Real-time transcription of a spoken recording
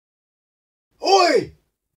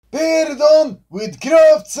Beer done with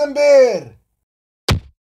CraftsnBeer!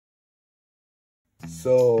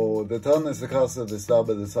 So, the ton is a cask is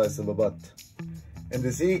double the size of a butt. And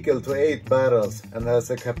is equal to 8 barrels and has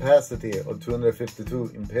a capacity of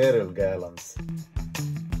 252 imperial gallons.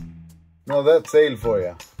 Now that's ale for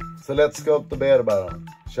you. So let's sculpt the beer barrel,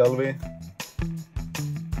 shall we?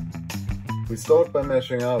 We start by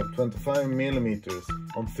measuring out 25 millimeters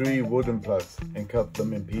on 3 wooden plugs and cut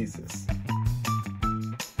them in pieces.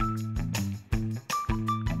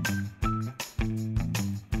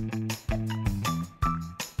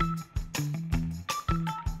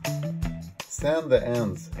 Sand the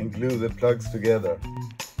ends and glue the plugs together.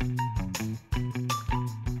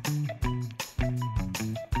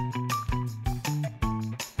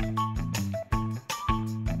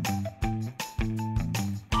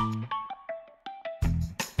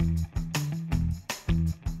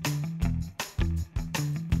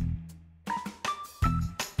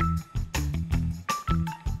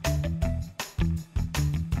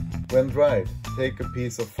 When dried, take a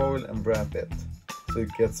piece of foil and wrap it, so it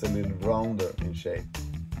gets a little rounder in shape.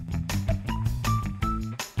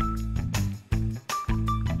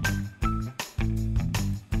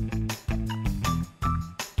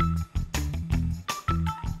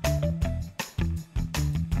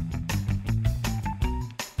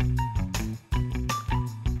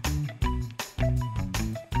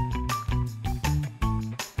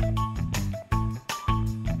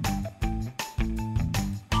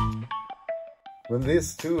 When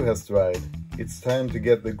this too has dried, it's time to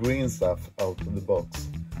get the green stuff out of the box.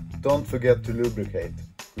 Don't forget to lubricate.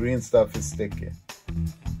 Green stuff is sticky.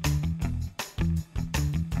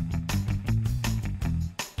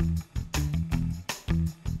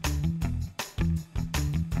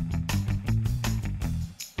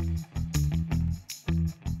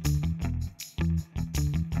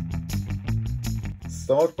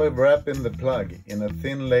 Start by wrapping the plug in a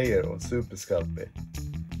thin layer of Super Sculpey.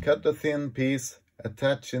 Cut a thin piece,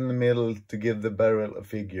 attach in the middle to give the barrel a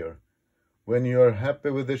figure. When you are happy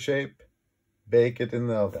with the shape, bake it in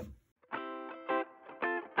the oven.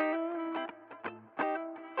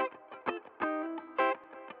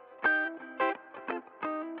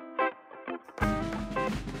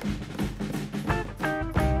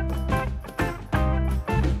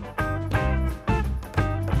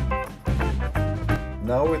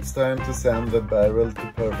 Now it's time to sand the barrel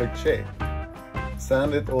to perfect shape.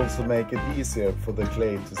 Sand it also make it easier for the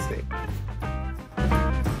clay to stick.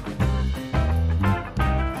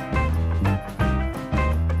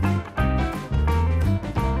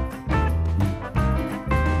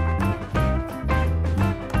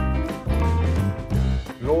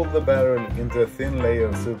 Roll the barrel into a thin layer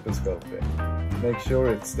of Super Sculpey. Make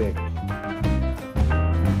sure it sticks.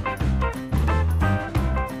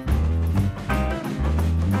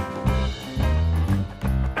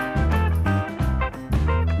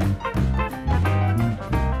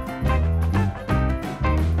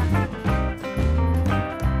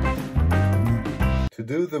 To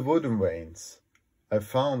do the wooden veins, I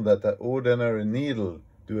found that the ordinary needle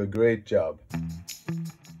do a great job.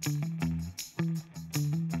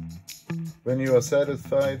 When you are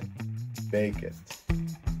satisfied, bake it.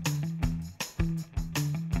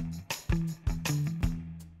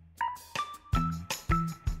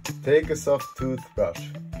 Take a soft toothbrush,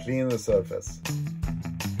 clean the surface.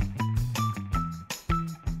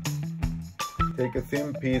 Take a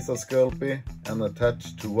thin piece of Sculpey and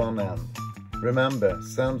attach to one end. Remember,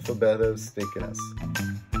 sand for better stickiness.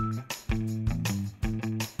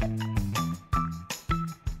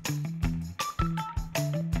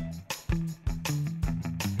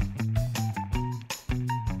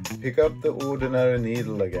 Pick up the ordinary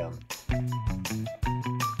needle again.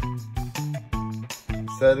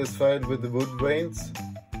 Satisfied with the wood veins?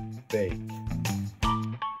 Bake.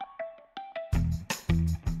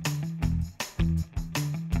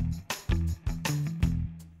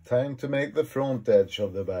 Time to make the front edge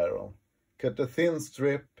of the barrel. Cut a thin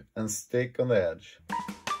strip and stick on the edge.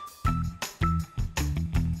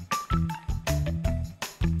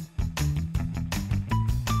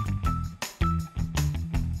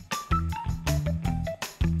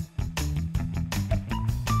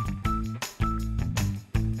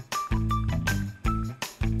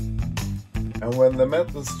 And when the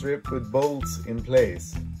metal strip with bolts in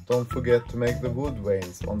place, don't forget to make the wood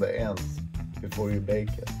veins on the ends before you bake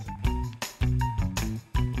it.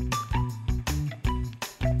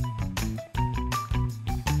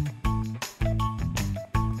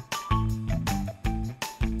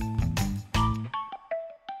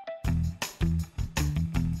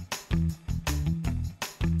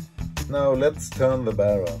 Now let's turn the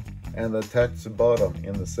barrel. and attach the bottom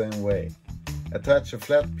in the same way. Attach a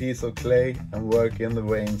flat piece of clay and work in the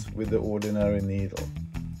veins with the ordinary needle.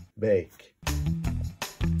 Bake.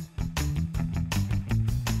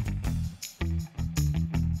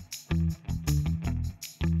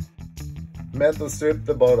 Metal strip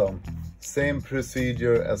the bottom. Same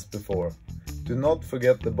procedure as before. Do not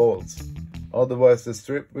forget the bolts, otherwise the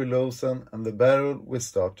strip will loosen and the barrel will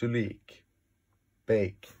start to leak.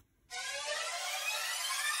 Bake.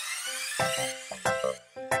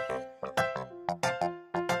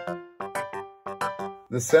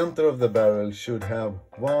 The center of the barrel should have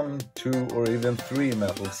 1, 2 or even 3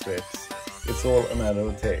 metal strips. It's all a matter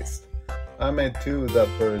of taste. I made 2 that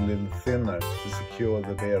were a little thinner to secure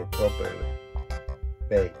the beer properly.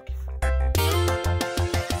 Bake.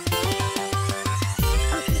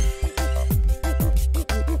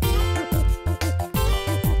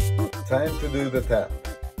 Time to do the tap.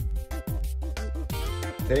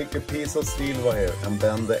 Take a piece of steel wire and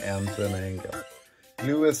bend the end to an angle.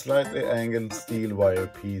 Glue a slightly angled steel wire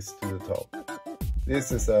piece to the top.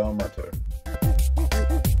 This is the armature.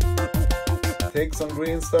 Take some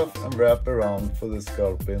green stuff and wrap around for the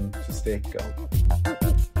sculpting to stick on.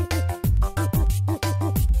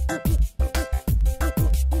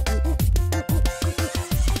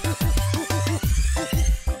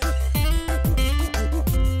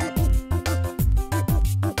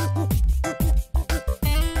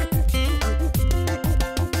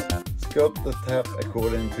 Sculpt the tap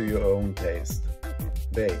according to your own taste.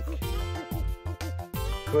 Bake.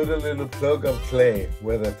 Put a little plug of clay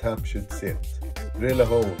where the tap should sit. Drill a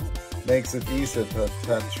hole. Makes it easier to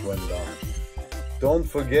attach when done. Don't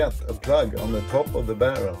forget a plug on the top of the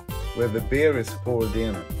barrel where the beer is poured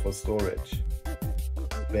in for storage.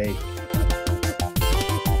 Bake.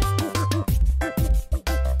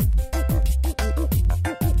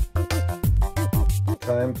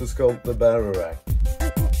 Time to sculpt the barrel rack.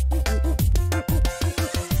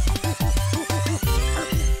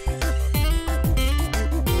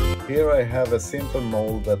 Here I have a simple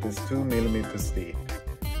mold that is 2 mm deep.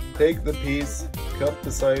 Take the piece, cut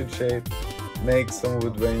the side shape, make some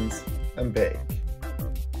wood veins and bake.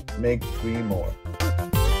 Make 3 more.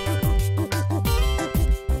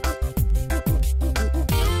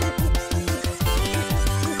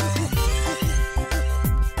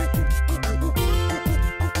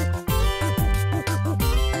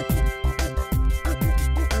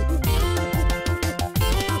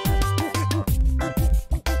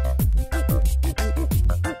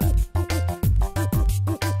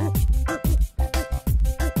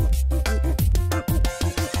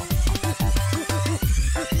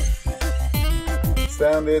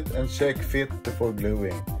 Stand it and check fit before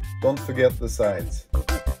gluing. Don't forget the sides.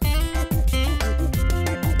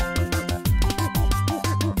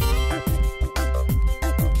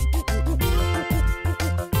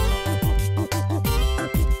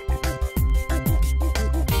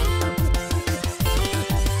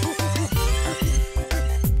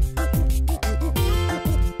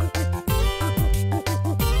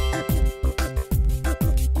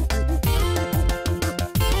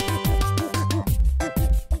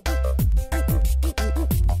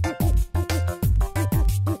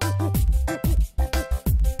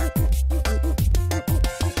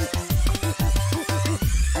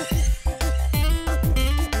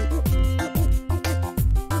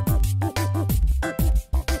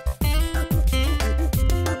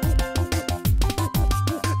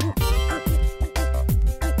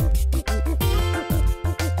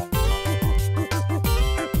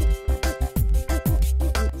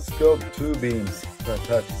 Sculpt 2 beams to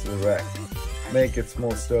attach the rack. Make it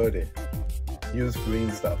more sturdy. Use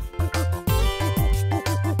green stuff.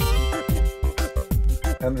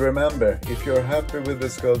 And remember, if you're happy with the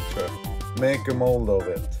sculpture, make a mold of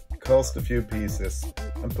it. Cast a few pieces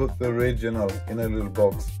and put the original in a little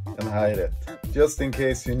box and hide it. Just in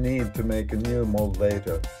case you need to make a new mold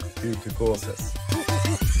later due to causes.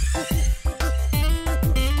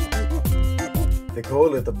 They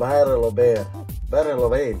call it a barrel of beer. Barrel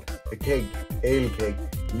of ale, a keg, ale keg,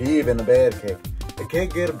 and even a bear keg. A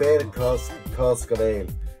keg is a bear cask of ale.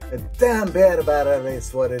 A damn beer barrel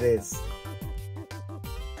is what it is.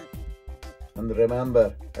 And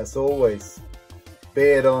remember, as always,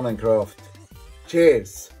 beer on and craft.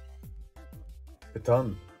 Cheers! A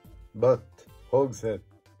ton, but, hogshead,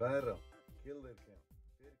 barrel.